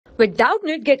With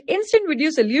Doubtnut, get instant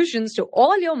video solutions to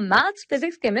all your maths,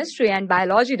 physics, chemistry, and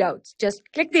biology doubts. Just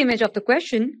click the image of the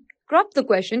question, crop the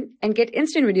question, and get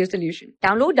instant video solution.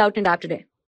 Download Doubtnut app today.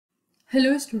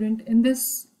 Hello student, in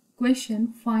this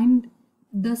question find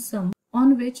the sum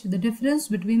on which the difference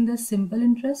between the simple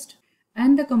interest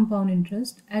and the compound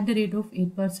interest at the rate of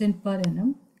 8% per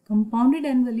annum compounded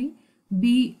annually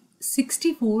be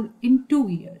 64 in 2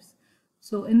 years.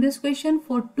 So in this question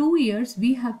for 2 years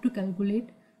we have to calculate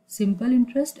simple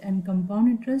interest and compound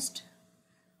interest,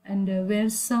 and where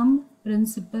sum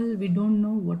principal we don't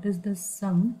know what is the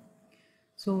sum.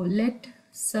 So let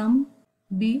sum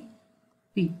be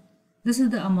P. This is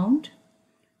the amount.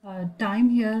 Time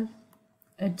here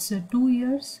it's 2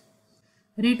 years.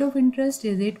 Rate of interest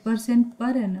is 8%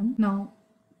 per annum. Now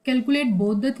calculate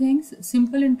both the things.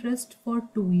 Simple interest for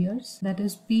 2 years, that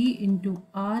is P into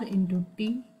R into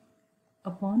T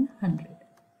upon 100.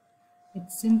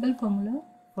 It's simple formula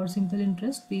for simple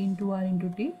interest, P into R into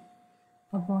T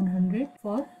upon 100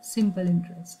 for simple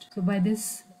interest. So by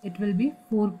this it will be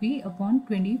 4P upon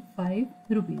 25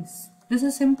 rupees. This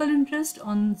is simple interest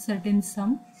on certain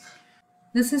sum.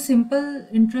 This is simple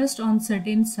interest on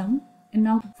certain sum. And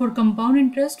now for compound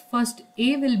interest, first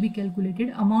A will be calculated,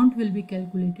 amount will be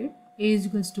calculated. A is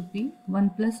equals to P,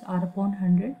 1 plus R upon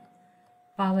 100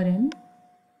 power N.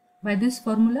 By this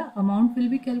formula amount will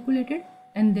be calculated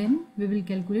and then we will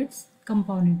calculate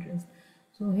compound interest.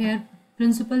 So here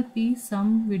principal P,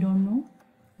 sum we don't know.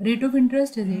 Rate of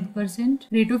interest is 8%.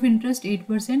 Rate of interest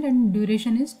 8% and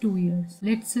duration is 2 years.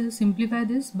 Let's simplify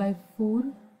this by 4.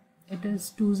 It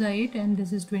is 2s are 8 and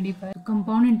this is 25.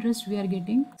 Compound interest we are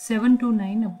getting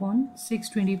 729 upon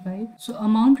 625. So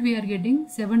amount we are getting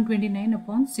 729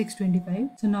 upon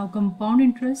 625. So now compound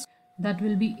interest, that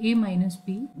will be A minus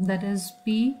P, that is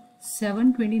P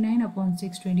 729 upon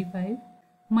 625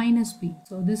 minus P.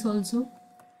 So this also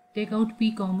take out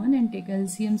P common and take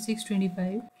LCM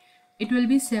 625. It will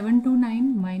be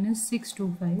 729 minus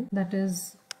 625, that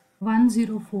is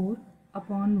 104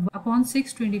 upon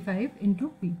 625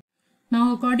 into P.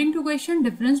 Now according to question,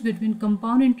 difference between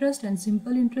compound interest and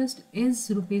simple interest is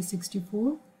rupees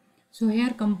 64. So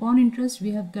here compound interest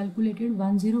we have calculated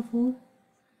 104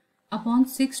 upon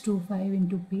 625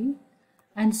 into P,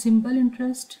 and simple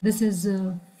interest this is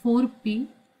 4P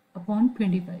upon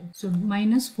 25. So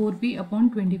minus 4P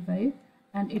upon 25,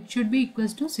 and it should be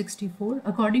equals to 64.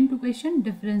 According to question,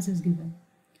 difference is given.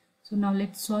 So now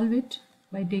let's solve it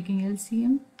by taking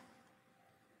LCM.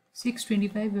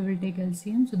 625 we will take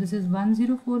LCM. So this is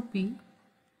 104P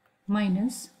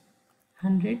minus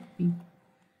 100P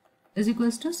is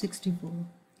equals to 64.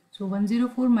 So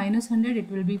 104 minus 100, it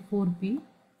will be 4P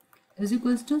is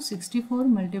equals to 64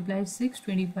 multiplied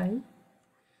 625,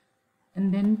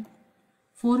 and then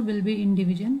 4 will be in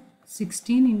division,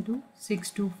 16 into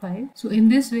 625. So in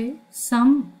this way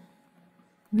sum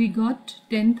we got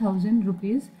 10,000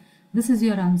 rupees. This is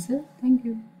your answer. Thank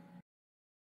you.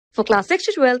 For class 6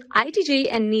 to 12, IIT JEE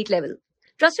and NEET level.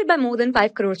 Trusted by more than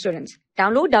 5 crore students.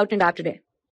 Download Doubtnut app today.